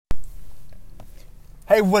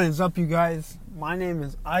Hey, what is up, you guys? My name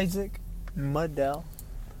is Isaac Muddell,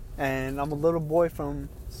 and I'm a little boy from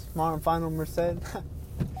Smart and Final Merced.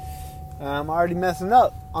 I'm already messing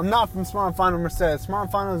up. I'm not from Smart and Final Merced. Smart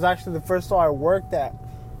and Final is actually the first store I worked at,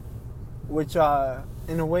 which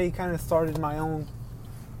in a way kind of started my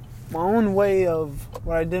own way of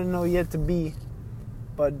what I didn't know yet to be,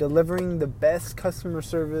 but delivering the best customer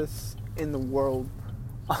service in the world.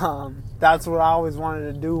 That's what I always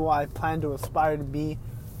wanted to do. I plan to aspire to be.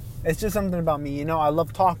 It's just something about me, I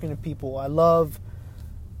love talking to people. I love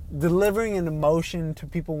delivering an emotion to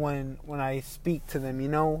people when I speak to them,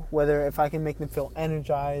 whether if I can make them feel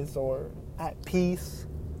energized or at peace.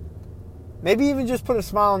 Maybe even just put a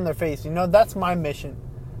smile on their face, that's my mission.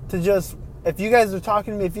 To just, if you guys are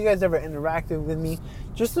talking to me, if you guys ever interacted with me,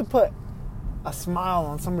 just to put a smile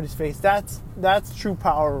on somebody's face, that's true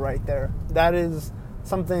power right there. That is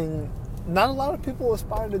something not a lot of people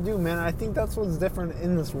aspire to do, man. I think that's what's different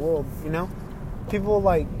in this world, People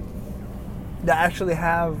that actually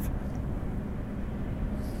have,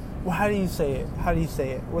 well, how do you say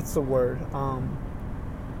it? What's the word?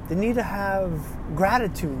 They need to have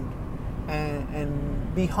gratitude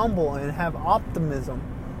and be humble and have optimism.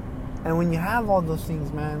 And when you have all those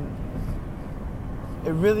things, man,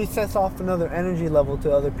 it really sets off another energy level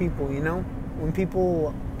to other people, When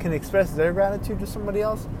people can express their gratitude to somebody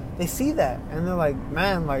else, they see that and they're like,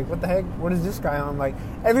 man, what the heck? What is this guy on?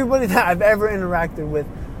 Everybody that I've ever interacted with,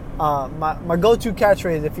 my go-to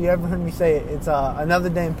catchphrase, if you ever heard me say it, it's another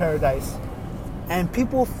day in paradise. And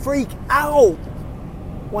people freak out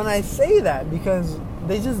when I say that because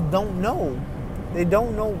they just don't know. They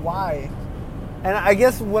don't know why. And I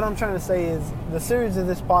guess what I'm trying to say is the series of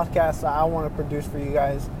this podcast that I want to produce for you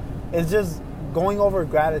guys is just going over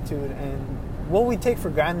gratitude and what we take for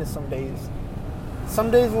granted some days. Some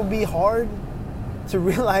days will be hard to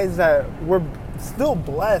realize that we're still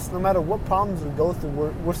blessed. No matter what problems we go through,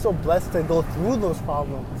 we're still blessed to go through those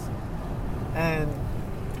problems. And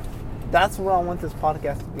that's what I want this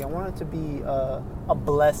podcast to be. I want it to be a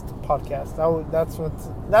blessed podcast.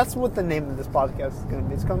 That's what the name of this podcast is going to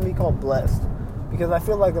be. It's going to be called Blessed. Because I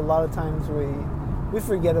feel like a lot of times we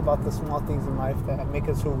forget about the small things in life that make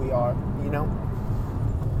us who we are,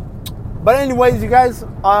 But anyways, you guys,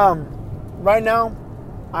 right now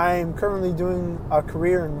I'm currently doing a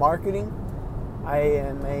career in marketing. I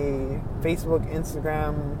am a Facebook,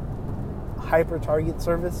 Instagram hyper-target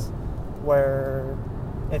service where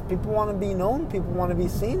if people want to be known, people want to be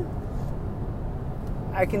seen,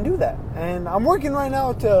 I can do that. And I'm working right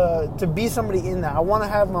now to be somebody in that. I want to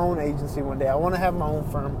have my own agency one day. I want to have my own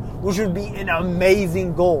firm, which would be an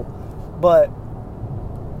amazing goal. But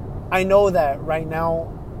I know that right now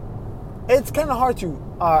it's kind of hard to.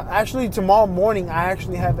 Actually, tomorrow morning, I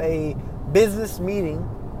actually have a business meeting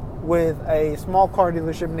with a small car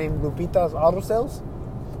dealership named Lupita's Auto Sales.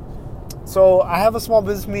 So I have a small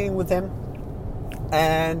business meeting with him,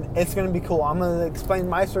 and it's going to be cool. I'm going to explain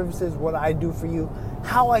my services, what I do for you,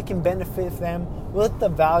 how I can benefit them, what's the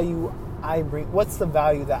value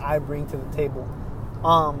that I bring to the table.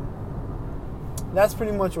 That's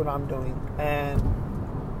pretty much what I'm doing. And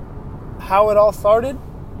how it all started?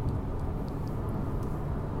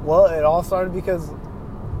 Well, it all started because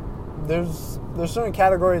there's certain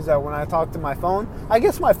categories that when I talk to my phone, I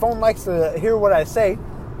guess my phone likes to hear what I say.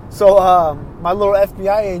 So my little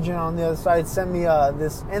FBI agent on the other side sent me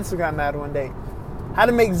this Instagram ad one day. How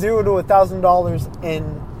to make $0 to $1,000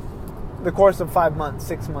 in the course of 5 months,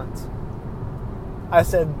 6 months. I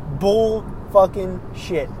said, bull fucking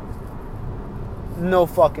shit. No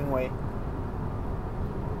fucking way.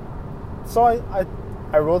 So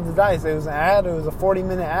I rolled the dice. It was an ad. It was a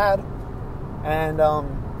 40-minute ad. And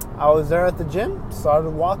I was there at the gym,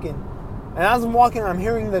 started walking. And as I'm walking, I'm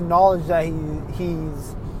hearing the knowledge that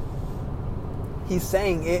he's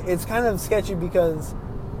saying. It's kind of sketchy because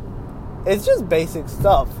it's just basic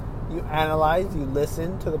stuff. You analyze, you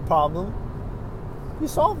listen to the problem, you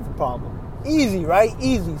solve the problem. Easy, right?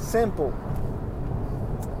 Easy, simple.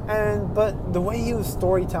 But the way he was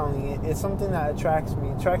storytelling it's something that attracts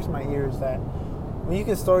my ears, that when you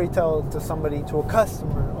can storytell to somebody, to a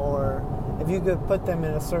customer, or if you could put them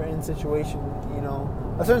in a certain situation,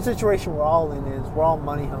 a certain situation we're all in is we're all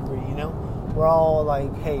money hungry, We're all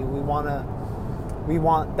like, hey, we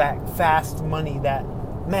want that fast money, that,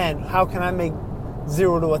 man, how can I make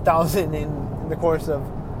 $0 to $1,000 in the course of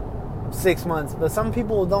 6 months? But some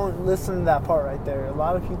people don't listen to that part right there. A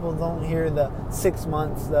lot of people don't hear the 6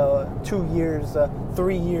 months, the 2 years, the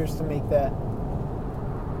 3 years to make that.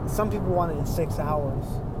 Some people want it in 6 hours.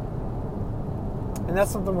 And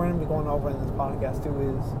that's something we're going to be going over in this podcast too,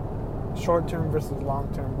 is short term versus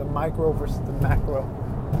long term, the micro versus the macro.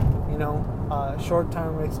 You know, short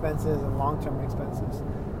term expenses and long term expenses.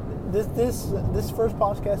 This first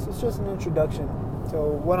podcast is just an introduction to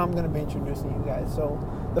what I'm going to be introducing you guys. So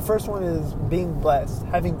the first one is being blessed,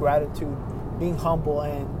 having gratitude, being humble,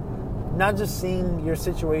 and not just seeing your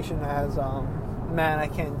situation as man, I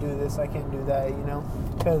can't do this, I can't do that, you know,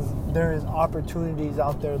 because there is opportunities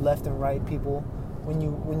out there left and right, people. When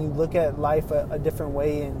you look at life a different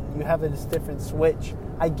way and you have this different switch,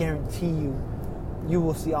 I guarantee you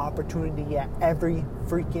will see opportunity at every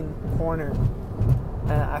freaking corner.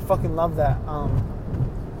 And I fucking love that.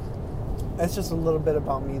 That's just a little bit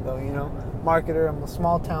about me, though, you know. Marketer, I'm a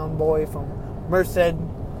small town boy from Merced,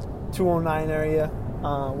 209 area.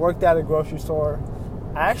 Worked at a grocery store.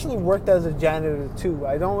 I actually worked as a janitor, too.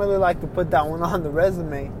 I don't really like to put that one on the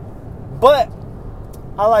resume. But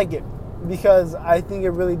I like it because I think it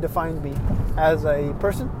really defined me as a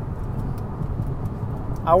person.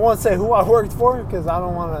 I won't say who I worked for because I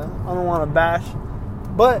don't want to bash.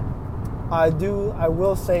 But I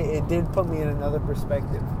will say it did put me in another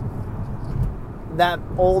perspective. That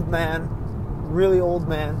old man, really old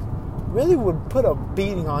man, really would put a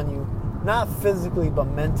beating on you. Not physically, but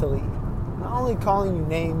mentally. Not only calling you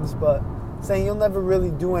names, but saying you'll never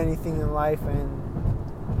really do anything in life.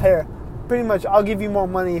 And here, pretty much, I'll give you more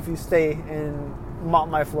money if you stay and mop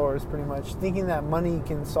my floors, pretty much. Thinking that money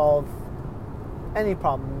can solve any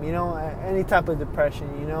problem, you know, any type of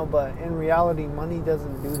depression, you know. But in reality, money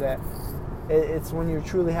doesn't do that. It's when you're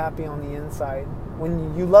truly happy on the inside,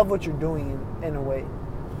 when you love what you're doing in a way.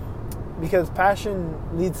 Because passion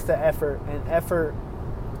leads to effort, and effort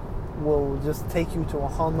will just take you to a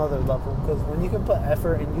whole nother level. Because when you can put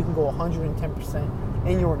effort and you can go 110%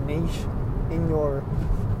 in your niche, in your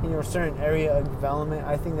certain area of development,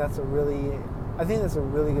 I think that's a really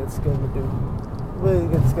good skill to do. Really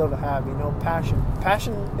good skill to have, you know.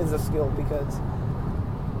 Passion is a skill because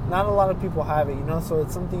not a lot of people have it, you know, so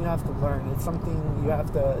it's something you have to learn. It's something you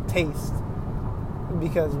have to taste.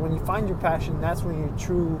 Because when you find your passion, that's when your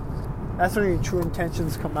true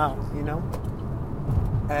intentions come out, you know.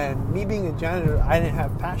 And me being a janitor, I didn't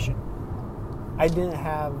have passion. I didn't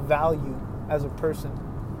have value as a person.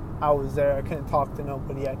 I was there, I couldn't talk to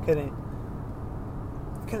nobody, I couldn't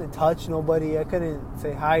touch nobody, I couldn't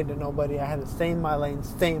say hi to nobody, I had to stay in my lane,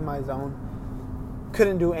 stay in my zone.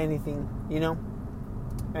 Couldn't do anything, you know.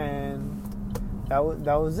 And that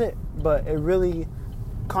was it. But it really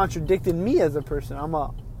contradicted me as a person.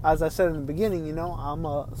 As I said in the beginning, you know, I'm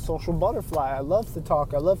a social butterfly. I love to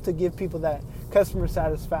talk. I love to give people that customer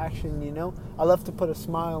satisfaction, you know. I love to put a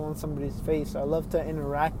smile on somebody's face. I love to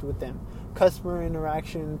interact with them. Customer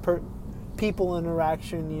interaction, people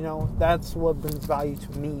interaction, you know, that's what brings value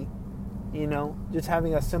to me, you know. Just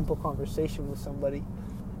having a simple conversation with somebody.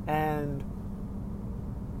 And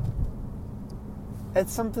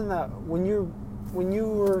it's something that when you're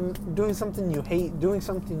doing something you hate, doing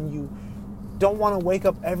something you don't want to wake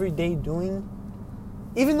up every day doing,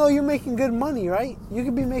 even though you're making good money, right? You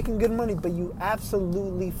could be making good money, but you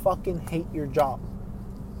absolutely fucking hate your job.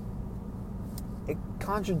 It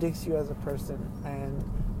contradicts you as a person, and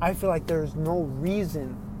I feel like there's no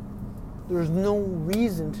reason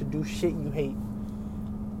to do shit you hate.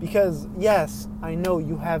 Because yes, I know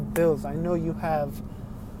you have bills, I know you have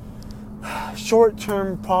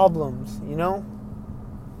short-term problems, you know?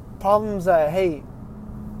 Problems that, hey,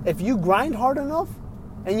 if you grind hard enough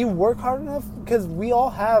and you work hard enough, because we all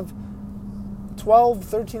have 12,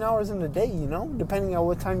 13 hours in a day, you know, depending on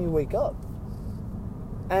what time you wake up.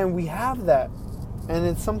 And we have that. And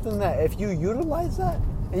it's something that if you utilize that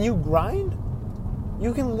and you grind,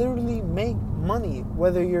 you can literally make money,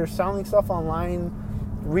 whether you're selling stuff online,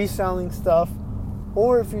 reselling stuff,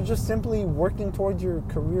 or if you're just simply working towards your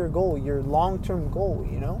career goal, your long-term goal,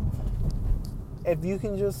 you know? If you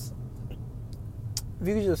can just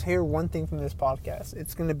hear one thing from this podcast,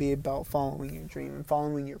 it's going to be about following your dream and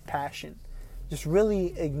following your passion. Just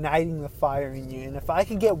really igniting the fire in you. And if I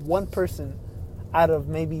could get one person out of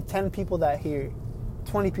maybe 10 people that hear,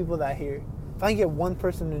 20 people that hear, if I can get one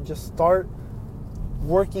person to just start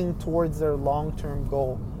working towards their long-term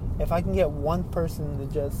goal, if I can get one person to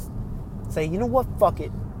just say, you know what, fuck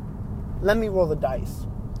it, let me roll the dice.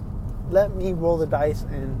 Let me roll the dice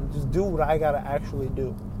and just do what I gotta actually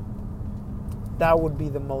do. That would be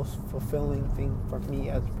the most fulfilling thing for me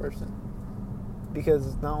as a person.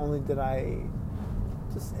 Because not only did I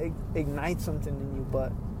just ignite something in you,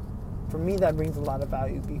 but for me that brings a lot of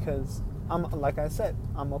value because like I said,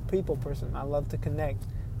 I'm a people person. I love to connect.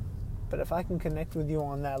 But if I can connect with you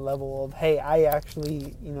on that level of, hey, I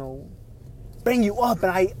actually, you know, bring you up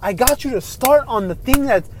and I got you to start on the thing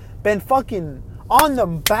that's been fucking on the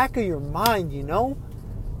back of your mind, you know?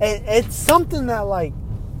 And it's something that, like,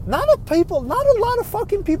 not a lot of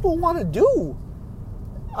fucking people want to do.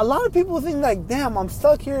 A lot of people think, like, damn, I'm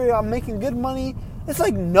stuck here, I'm making good money. It's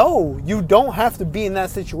like, no, you don't have to be in that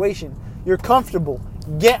situation. You're comfortable.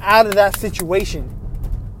 Get out of that situation.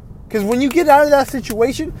 Because when you get out of that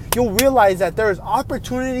situation, you'll realize that there is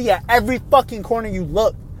opportunity at every fucking corner you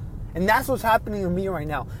look. And that's what's happening to me right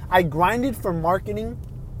now. I grinded for marketing,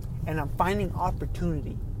 and I'm finding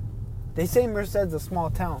opportunity. They say Merced's a small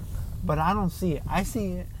town, but I don't see it. I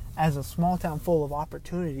see it as a small town full of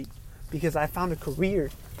opportunity, because I found a career.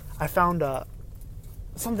 I found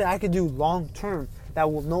something I could do long term that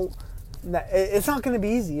will know that it's not going to be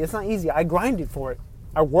easy. It's not easy. I grinded for it.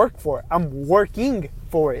 I worked for it. I'm working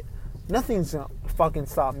for it. Nothing's going to fucking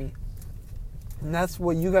stop me. And that's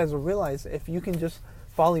what you guys will realize. If you can just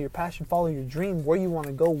follow your passion, follow your dream, where you want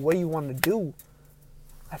to go, what you want to do,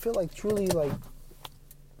 I feel like truly, like,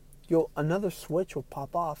 another switch will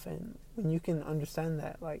pop off. And when you can understand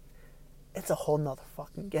that, like, it's a whole nother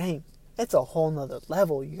fucking game. It's a whole nother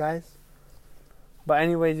level, you guys. But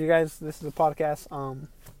anyways, you guys, this is the podcast.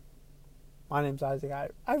 My name's Isaac.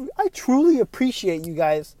 I truly appreciate you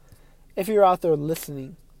guys if you're out there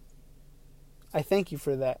listening. I thank you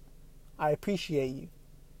for that. I appreciate you.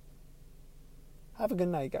 Have a good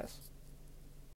night, guys.